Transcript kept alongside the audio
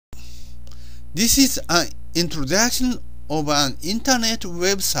This is an introduction of an internet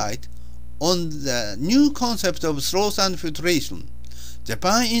website on the new concept of slow sand filtration.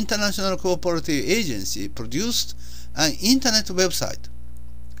 Japan International Cooperative Agency produced an internet website.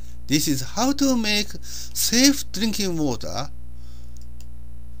 This is how to make safe drinking water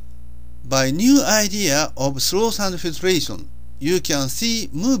by new idea of slow sand filtration. You can see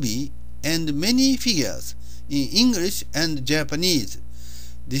movie and many figures in English and Japanese.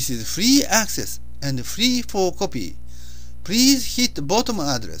 This is free access and free for copy. Please hit bottom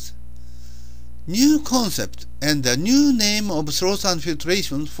address. New concept and the new name of slow sand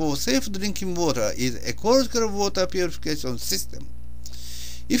filtration for safe drinking water is Ecological Water Purification System.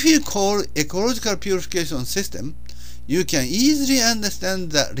 If you call Ecological Purification System, you can easily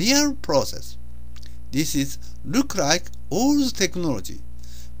understand the real process. This is look like old technology,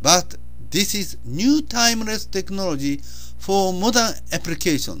 but this is new timeless technology for modern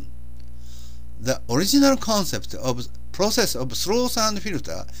application. The original concept of process of slow sand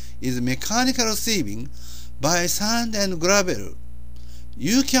filter is mechanical sieving by sand and gravel.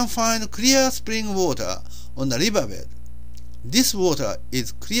 You can find clear spring water on the riverbed. This water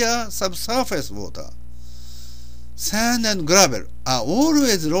is clear subsurface water. Sand and gravel are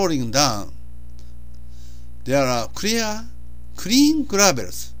always rolling down. There are clear, clean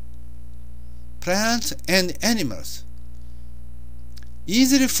gravels. Plants and animals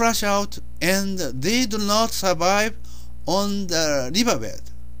easily flush out and they do not survive on the riverbed.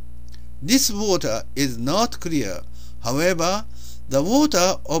 This water is not clear. However, the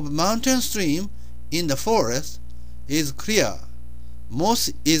water of mountain stream in the forest is clear.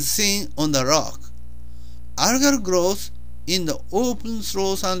 Moss is seen on the rock. Algal growth in the open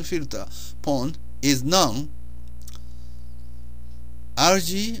slow sand filter pond is none.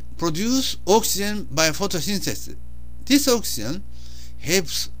 Algae produce oxygen by photosynthesis. This oxygen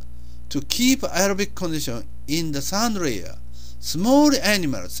helps to keep aerobic condition in the sand layer. Small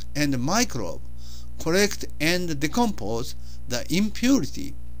animals and microbes collect and decompose the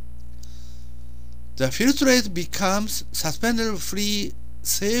impurity. The filtrate becomes suspended free,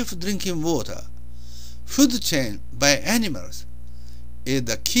 safe drinking water. Food chain by animals is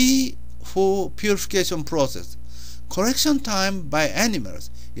the key for purification process. Collection time by animals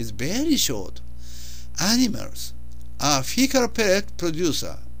is very short. Animals are fecal pellet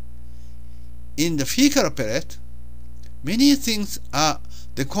producer. In the fecal pellet, many things are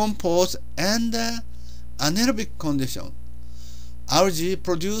decomposed under anaerobic condition. Algae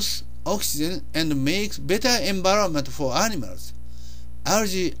produce oxygen and makes better environment for animals.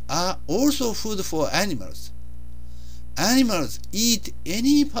 Algae are also food for animals. Animals eat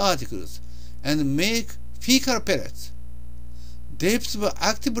any particles and make fecal pellets. Depth of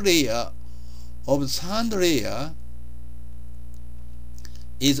active layer of sand layer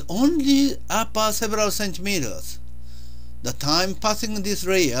is only upper several centimeters. The time passing this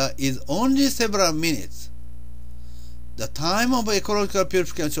layer is only several minutes. The time of ecological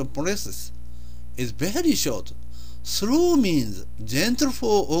purification process is very short. Slow means gentle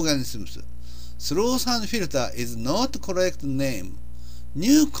for organisms. Slow sand filter is not correct name.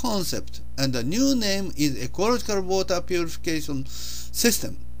 New concept and the new name is Ecological Water Purification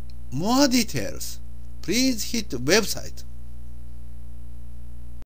System. More details, please hit website.